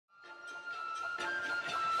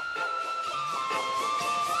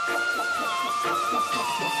Never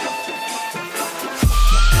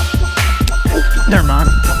mind.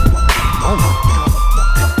 Oh my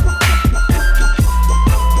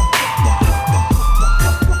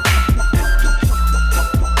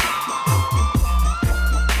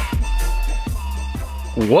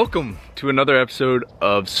God. Welcome to another episode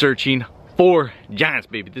of Searching for Giants,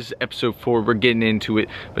 baby. This is episode 4. We're getting into it,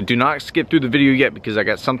 but do not skip through the video yet because I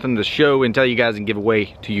got something to show and tell you guys and give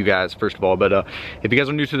away to you guys first of all. But if you guys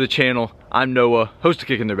are new to the channel, I'm Noah, host of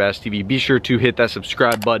Kicking Their Bass TV. Be sure to hit that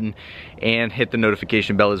subscribe button and hit the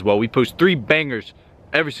notification bell as well. We post 3 bangers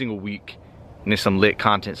every single week, and there's some lit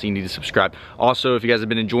content, so you need to subscribe. Also, if you guys have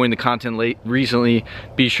been enjoying the content recently,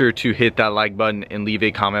 be sure to hit that like button and leave a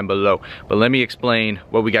comment below. But let me explain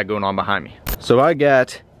what we got going on behind me. So I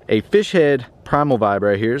got a fish head Primal Vibe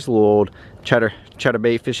right here. It's a little old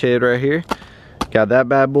chatterbait fish head right here. Got that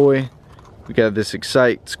bad boy. We got this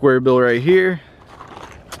Excite square bill right here.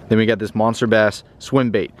 Then we got this Monster Bass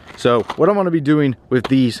swim bait. So what I'm gonna be doing with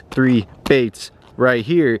these 3 baits right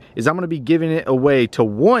here is I'm gonna be giving it away to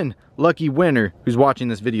one lucky winner who's watching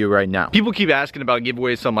this video right now. People keep asking about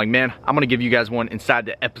giveaways, so I'm like, man, I'm gonna give you guys one inside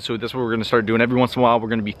the episode. That's what we're gonna start doing. Every once in a while, we're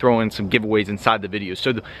gonna be throwing some giveaways inside the video.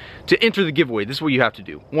 So to enter the giveaway, this is what you have to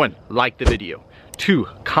do. 1, like the video. 2,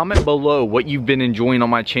 comment below what you've been enjoying on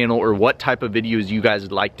my channel or what type of videos you guys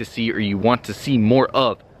would like to see or you want to see more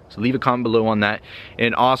of. So leave a comment below on that.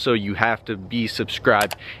 And also you have to be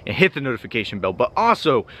subscribed and hit the notification bell. But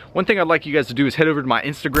also, one thing I'd like you guys to do is head over to my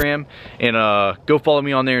Instagram and go follow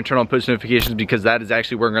me on there and turn on post notifications, because that is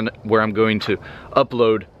actually where I'm going to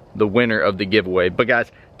upload the winner of the giveaway. But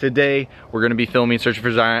guys, today we're gonna be filming Searching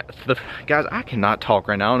for Giants. Guys, I cannot talk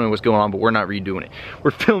right now. I don't know what's going on, but we're not redoing it.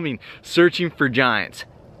 We're filming Searching for Giants,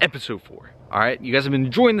 episode 4. All right, you guys have been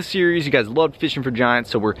enjoying the series. You guys loved fishing for giants,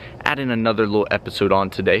 so we're adding another little episode on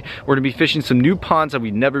today. We're gonna be fishing some new ponds that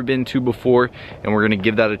we've never been to before, and we're gonna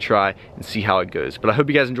give that a try and see how it goes. But I hope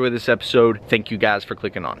you guys enjoy this episode. Thank you guys for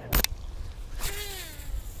clicking on it.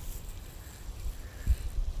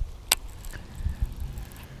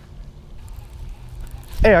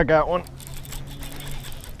 Hey, I got one.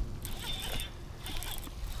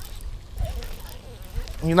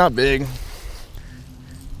 He's not big.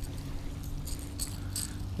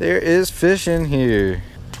 There is fish in here.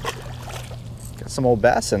 Got some old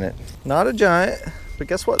bass in it. Not a giant, but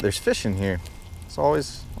guess what? There's fish in here. It's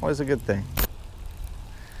always a good thing.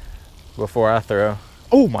 Before I throw.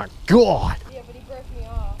 Oh my God! Yeah, but he broke me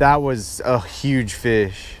off. That was a huge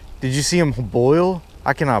fish. Did you see him boil?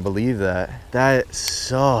 I cannot believe that. That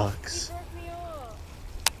sucks. He broke me off.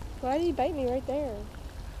 Why did he bite me right there?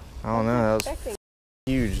 I don't know. That was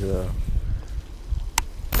huge though.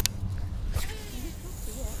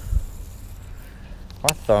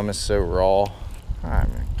 My thumb is so raw. I'm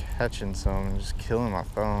catching some and just killing my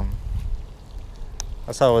thumb.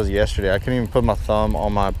 That's how it was yesterday. I couldn't even put my thumb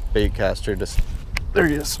on my bait caster. Just there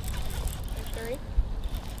he is. 3?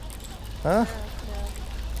 Huh? Yeah.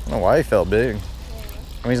 I don't know why he felt big.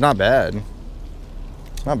 I mean, he's not bad.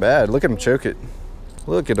 It's not bad. Look at him choke it.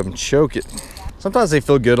 Look at him choke it. Sometimes they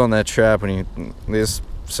feel good on that trap when they're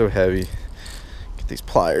so heavy. Get these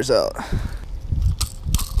pliers out.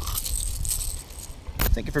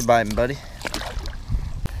 Thank you for biting, buddy.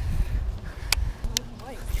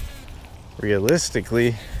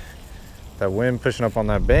 Realistically, that wind pushing up on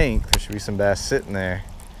that bank, there should be some bass sitting there.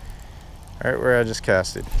 Right where I just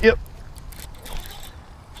casted. Yep.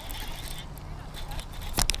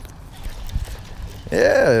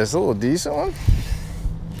 Yeah, it's a little decent one.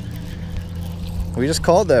 We just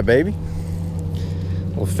called that, baby.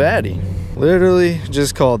 Little fatty. Literally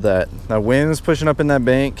just called that. That wind's pushing up in that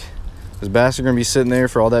bank. Those bass are gonna be sitting there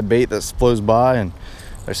for all that bait that flows by, and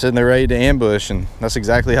they're sitting there ready to ambush, and that's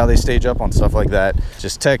exactly how they stage up on stuff like that.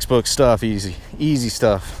 Just textbook stuff, easy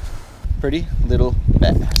stuff. Pretty little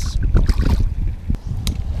bass.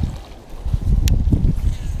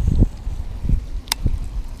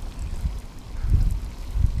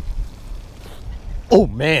 Oh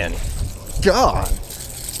man, God,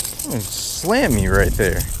 slammed me right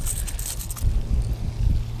there.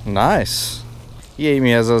 Nice. He ate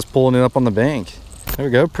me as I was pulling it up on the bank. There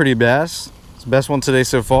we go, pretty bass. It's the best one today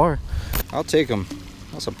so far. I'll take him.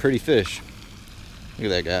 That's a pretty fish.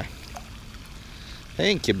 Look at that guy.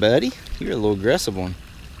 Thank you, buddy. You're a little aggressive one.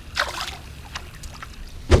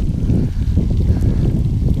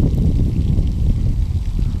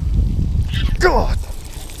 God!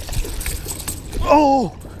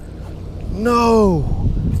 Oh! No!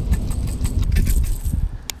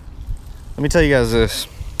 Let me tell you guys this.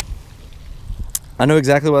 I know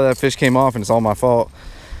exactly why that fish came off, and it's all my fault.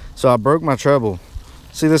 So I broke my treble.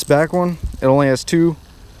 See this back one? It only has two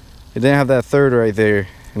It didn't have that third right there.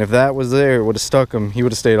 And if that was there, it would have stuck him. He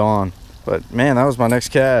would have stayed on. But man, that was my next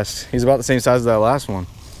cast. He's about the same size as that last one.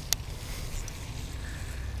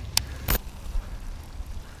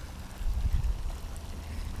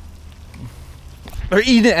 They're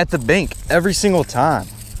eating it at the bank every single time.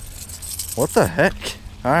 What the heck?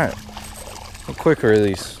 All right, a quick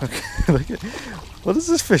release. Okay, look at, what is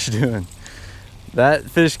this fish doing? That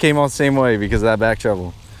fish came on the same way because of that back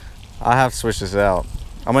treble. I have to switch this out.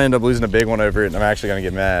 I'm gonna end up losing a big one over it and I'm actually gonna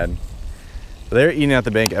get mad. But they're eating at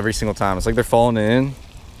the bank every single time. It's like they're falling in.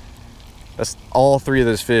 That's all three of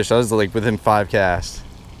those fish. I was like within 5 casts.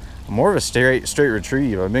 I'm more of a straight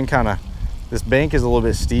retrieve. I've been kind of, this bank is a little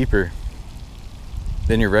bit steeper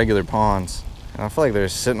than your regular ponds. And I feel like they're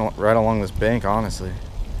sitting right along this bank, honestly.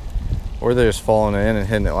 Or they're just falling in and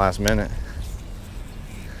hitting it last minute.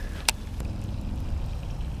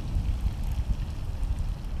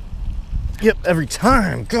 Yep, every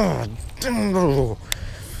time. God.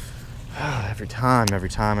 Every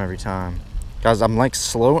time. Guys, I'm like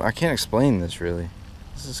slow. I can't explain this really.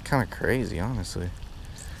 This is kind of crazy, honestly.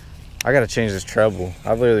 I gotta change this treble.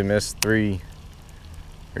 I've literally missed 3,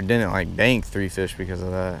 or didn't like bank 3 fish because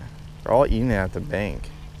of that. They're all eating it at the bank.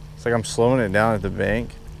 It's like I'm slowing it down at the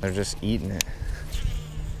bank. They're just eating it.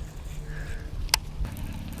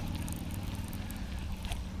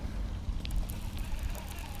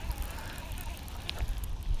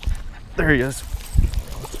 There he is.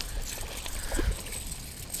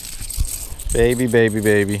 Baby, baby,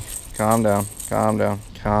 baby. Calm down, calm down,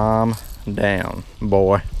 calm down,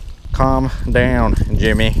 boy. Calm down,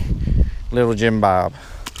 Jimmy. Little Jim Bob.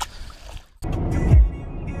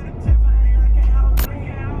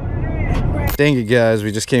 Dang it, guys,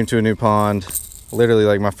 we just came to a new pond. Literally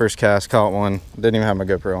like my first cast, caught one. Didn't even have my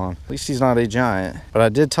GoPro on. At least he's not a giant. But I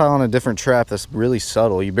did tie on a different trap that's really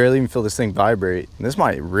subtle. You barely even feel this thing vibrate. And this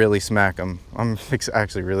might really smack him. I'm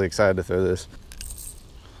actually really excited to throw this.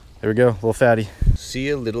 There we go, little fatty. See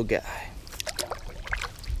ya, little guy.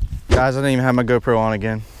 Guys, I didn't even have my GoPro on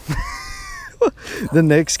again. The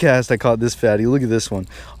next cast I caught this fatty. Look at this one.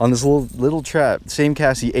 On this little trap. Same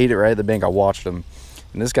cast, he ate it right at the bank. I watched him.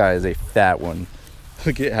 And this guy is a fat one.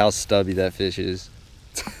 Look at how stubby that fish is.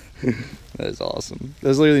 That is awesome.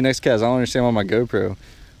 That's literally the next cast. I don't understand why my GoPro. I don't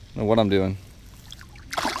know what I'm doing.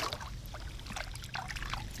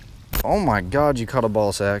 Oh my God, you caught a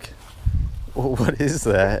ball sack. What is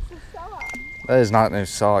that? It's a sock. That is not no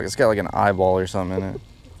sock. It's got like an eyeball or something in it.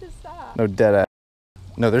 It's a sock. No dead ass.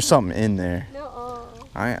 No, there's something in there. No.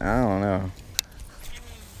 I don't know.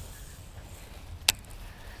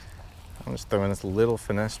 I'm just throwing this little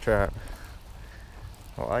finesse trap.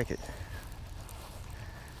 I like it.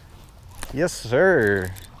 Yes,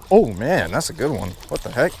 sir. Oh man, that's a good one. What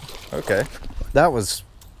the heck? Okay. That was,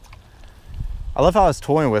 I love how I was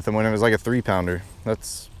toying with him when it was like a 3-pounder.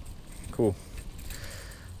 That's cool.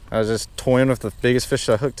 I was just toying with the biggest fish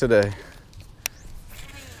I hooked today.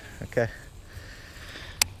 Okay.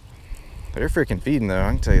 They're freaking feeding though, I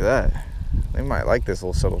can tell you that. They might like this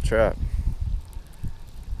little subtle trap.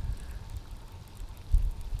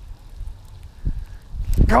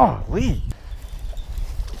 Golly.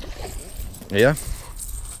 Yeah,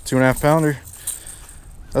 2.5 pounder.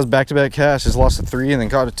 That was back-to-back cast. Just lost a 3 and then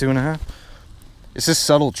caught a 2.5. It's this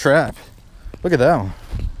subtle trap. Look at that one.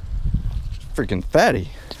 Freaking fatty.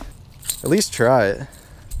 At least try it.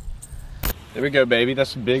 There we go, baby.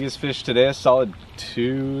 That's the biggest fish today. A solid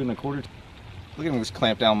 2.25. Look at him just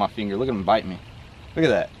clamp down my finger. Look at him bite me. Look at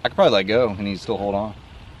that. I could probably let go and he'd still hold on.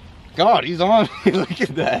 God, he's on me. Look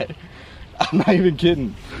at that. I'm not even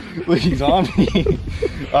kidding. Look, he's on me.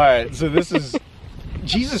 All right, so this is,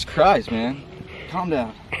 Jesus Christ, man. Calm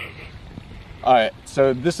down. All right,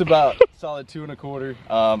 so this is about solid 2.25.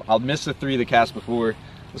 I'll miss the 3 the cast before.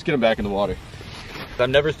 Let's get him back in the water. I've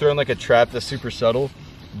never thrown like a trap that's super subtle.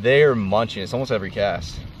 They're munching. It's almost every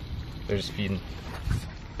cast. They're just feeding.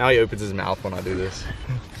 Now he opens his mouth when I do this.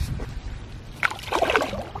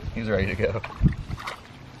 He's ready to go.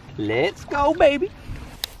 Let's go, baby.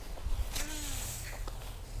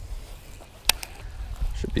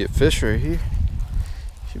 Should be a fish right here.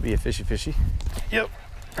 Should be a fishy fishy. Yep,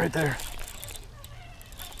 right there.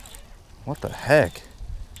 What the heck?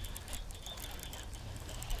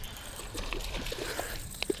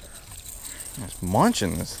 It's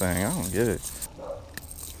munching this thing. I don't get it.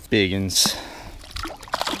 Biggins.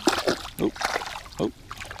 Oh, oh.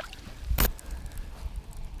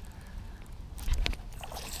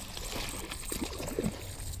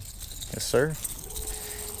 Yes, sir.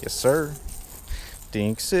 Yes, sir.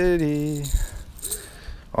 Dink City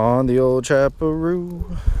on the old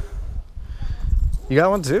Chaparoo. You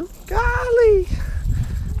got one too? Golly,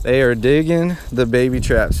 They are digging the baby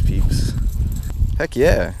traps, peeps. Heck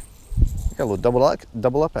yeah. Got a little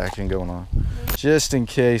double up action going on. Just in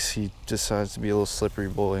case he decides to be a little slippery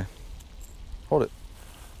boy. Hold it.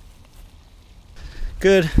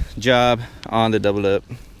 Good job on the double up.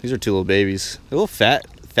 These are two little babies. They're little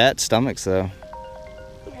fat stomachs though.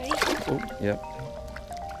 Right? Oh, yep.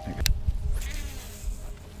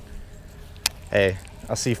 Hey,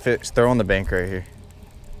 I see fish. Throw on the bank right here.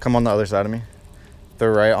 Come on the other side of me. Throw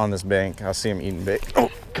right on this bank. I see him eating bait. Oh,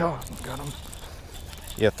 God, got him.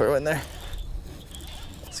 Yeah, throw it in there.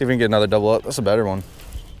 See if we can get another double up. That's a better one.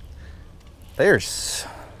 They're just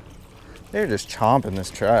chomping this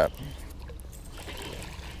trap.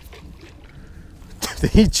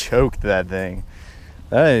 He choked that thing.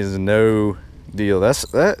 That is no deal.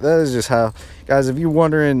 That is just how, guys, if you're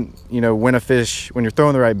wondering, you know, when you're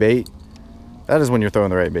throwing the right bait, that is when you're throwing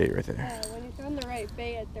the right bait right there. When you're throwing the right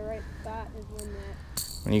bait at the right spot is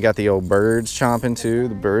when you got the old birds chomping too.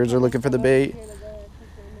 The birds are looking for the bait,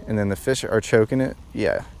 and then the fish are choking it.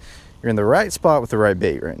 Yeah, you're in the right spot with the right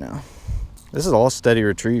bait right now. This is all steady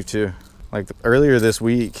retrieve too. Like earlier this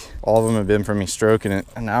week, all of them have been from me stroking it,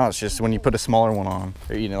 and now it's just when you put a smaller one on,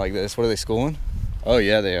 they're eating it like this. What are they, schooling? Oh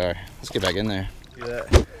yeah, they are. Let's get back in there. See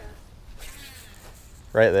that?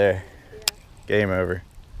 Right there. Yeah. Game over.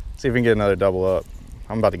 See if we can get another double up.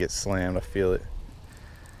 I'm about to get slammed. I feel it.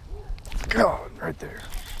 God, right there.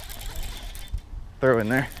 Throw it in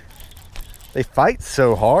there. They fight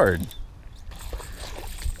so hard.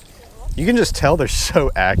 You can just tell they're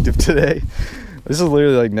so active today. This is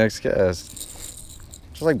literally like next cast.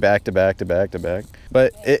 Just like back to back to back to back.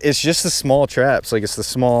 But it's just the small traps. Like it's the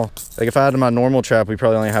small, like if I had my normal trap, we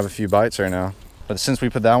probably only have a few bites right now. But since we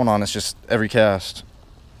put that one on, it's just every cast.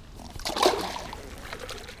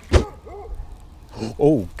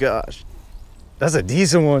 Oh gosh. That's a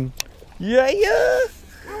decent one. Yeah, yeah.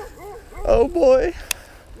 Oh boy.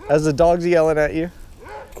 As the dog's yelling at you.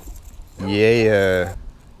 Yeah.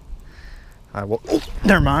 I will. Oh,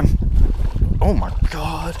 never mind. Oh my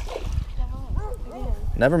God.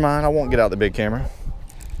 Never mind, I won't get out the big camera.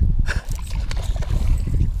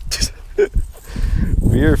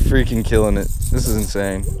 We are freaking killing it. This is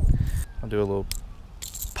insane. I'll do a little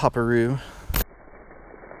pop-a-roo.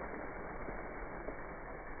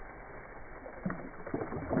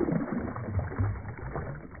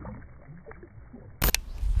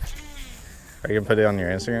 Are you gonna put it on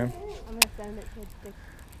your Instagram? I'm gonna send it to Dick.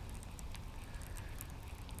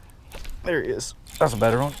 There he is. That's a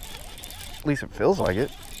better one. At least it feels like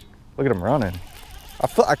it. Look at him running.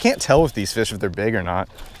 I can't tell with these fish if they're big or not.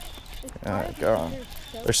 Oh God.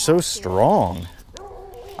 They're so strong.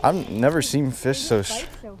 I've never seen fish so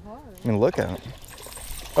strong. I mean, look at them.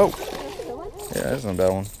 Oh. Yeah, that's not a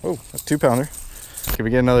bad one. Oh, that's 2-pounder. Can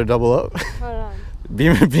we get another double up? Hold on.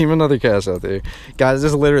 Beam another cast out there. Guys,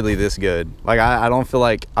 this is literally this good. Like, I don't feel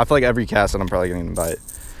like, I feel like every cast that I'm probably getting a bite.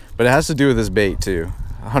 But it has to do with this bait too.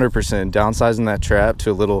 100%. Downsizing that trap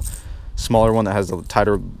to a little smaller one that has a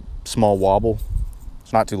tighter, small wobble.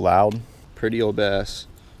 It's not too loud. Pretty old bass.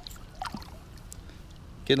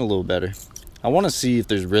 Getting a little better. I want to see if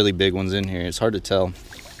there's really big ones in here. It's hard to tell.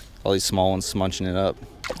 All these small ones smudging it up.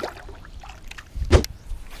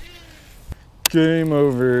 Game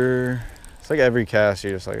over. It's like every cast,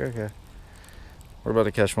 you're just like, okay, we're about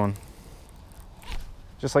to catch one.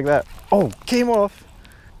 Just like that. Oh, came off.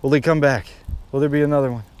 Will they come back? Will there be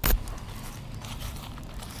another one?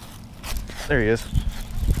 There he is.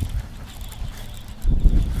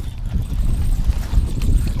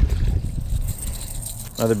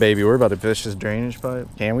 Another baby. We're about to fish this drainage pipe.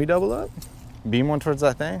 Can we double up? Beam one towards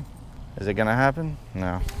that thing? Is it gonna happen?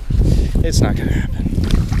 No, it's not gonna happen.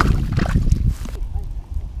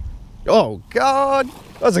 Oh God,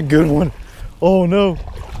 that's a good one. Oh no,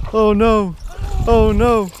 oh no, oh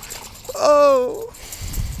no, oh.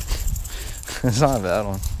 That's not a bad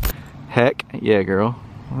one. Heck yeah, girl.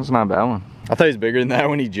 That's not a bad one. I thought he was bigger than that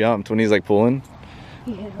when he jumped, when he's like pulling.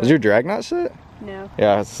 Yeah. Is your drag not set? No.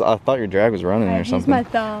 Yeah, I thought your drag was running or something. Use my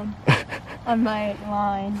thumb on my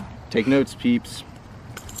line. Take notes, peeps.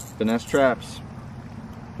 Finesse traps.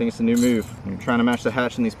 I think it's the new move. You're trying to match the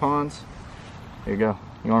hatch in these ponds. Here you go.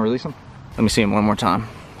 You want to release him? Let me see him one more time.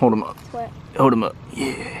 Hold him up. What? Hold him up.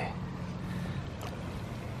 Yeah.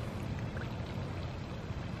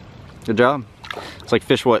 Good job. It's like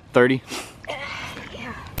fish, what, 30?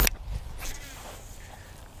 Yeah.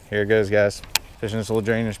 Here it goes, guys. Fishing this little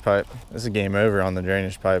drainage pipe. This is game over on the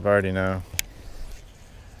drainage pipe, I already know.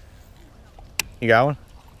 You got one?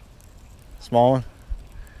 Small one?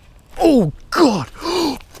 Oh, God.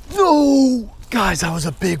 No! Guys, that was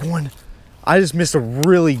a big one. I just missed a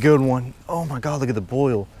really good one. Oh my God, look at the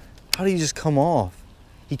boil. How did he just come off?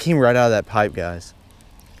 He came right out of that pipe, guys.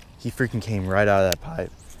 He freaking came right out of that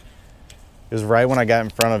pipe. It was right when I got in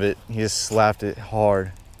front of it. He just slapped it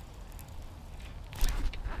hard.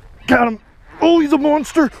 Got him. Oh, he's a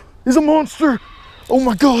monster. He's a monster. Oh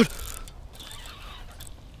my God.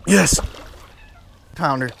 Yes.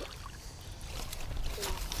 Pounder.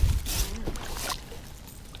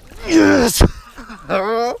 Yes.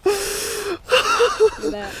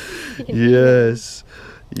 Yes.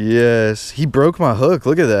 Yes. He broke my hook.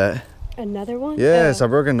 Look at that. Another one? Yes, I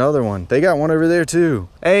broke another one. They got one over there too.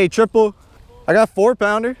 Hey, triple. I got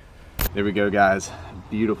 4-pounder. There we go, guys.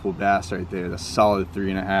 Beautiful bass right there. That's solid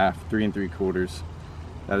 3.5, 3 3/4.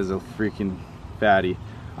 That is a freaking fatty.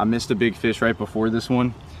 I missed a big fish right before this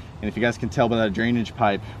one. And if you guys can tell by that drainage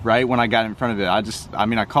pipe, right when I got in front of it, I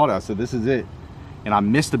caught it. I said, this is it. And I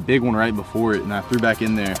missed a big one right before it, and I threw back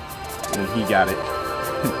in there, and he got it.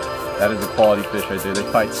 That is a quality fish right there. They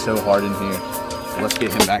fight so hard in here. So let's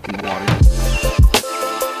get him back in the water.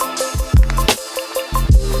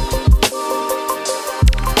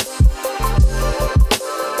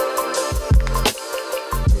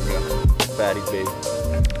 Fatties, baby.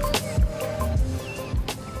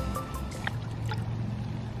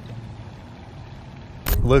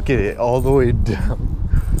 Look at it all the way down,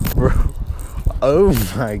 bro. Oh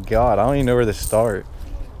my God, I don't even know where to start.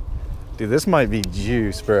 Dude, this might be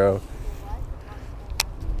juice, bro.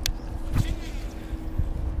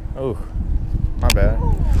 Oh, my bad.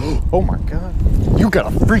 Oh my God, you got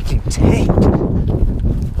a freaking tank.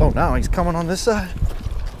 Oh, now he's coming on this side.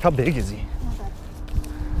 How big is he?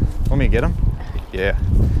 Want me to get him? Yeah.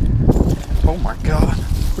 Oh my God,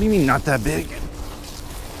 what do you mean not that big?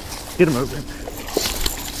 Get him over.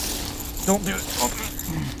 Don't do it.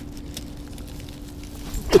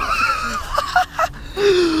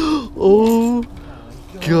 Oh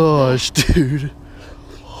gosh, dude.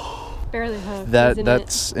 Barely hooked.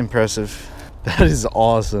 That's impressive. That is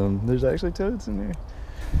awesome. There's actually toads in there.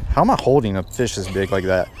 How am I holding a fish this big like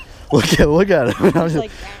that? Look at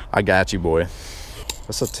it. I got you, boy.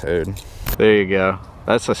 That's a toad. There you go.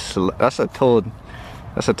 That's a toad.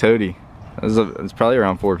 That's a toady. It's probably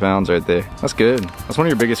around 4 pounds right there. That's good. That's one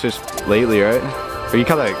of your biggest fish lately, right? Or you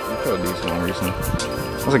caught a decent one recently.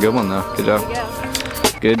 That's a good one though. Good job.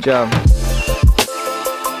 Good job.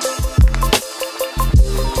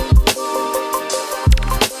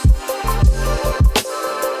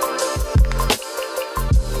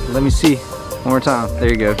 Let me see. One more time. There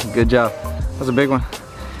you go. Good job. That's a big one.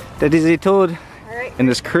 That is a toad. Right. In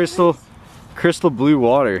this crystal blue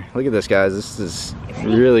water. Look at this, guys. This is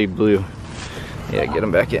really blue. Yeah, get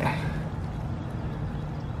him back in.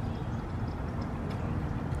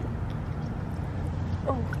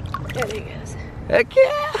 Oh, there he goes. Heck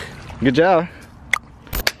yeah! Good job.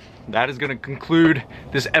 That is gonna conclude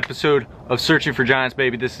this episode of Searching for Giants,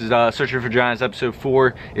 baby. This is Searching for Giants episode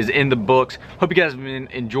 4 is in the books. Hope you guys have been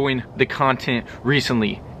enjoying the content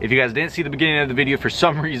recently. If you guys didn't see the beginning of the video for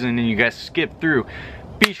some reason and you guys skipped through,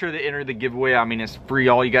 be sure to enter the giveaway. I mean, it's free.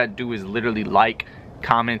 All you gotta do is literally like,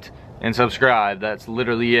 comment, and subscribe. That's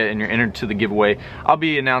literally it, and you're entered to the giveaway. I'll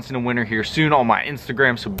be announcing a winner here soon on my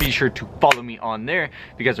Instagram, so be sure to follow me on there.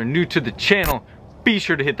 If you guys are new to the channel, be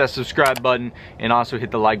sure to hit that subscribe button and also hit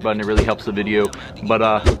the like button. It really helps the video. But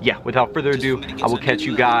yeah, without further ado, I will catch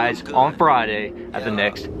you guys on Friday at the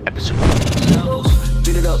next episode.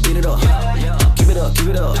 Beat it up, keep it up.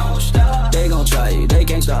 They gon' try you, they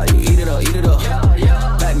can't stop you.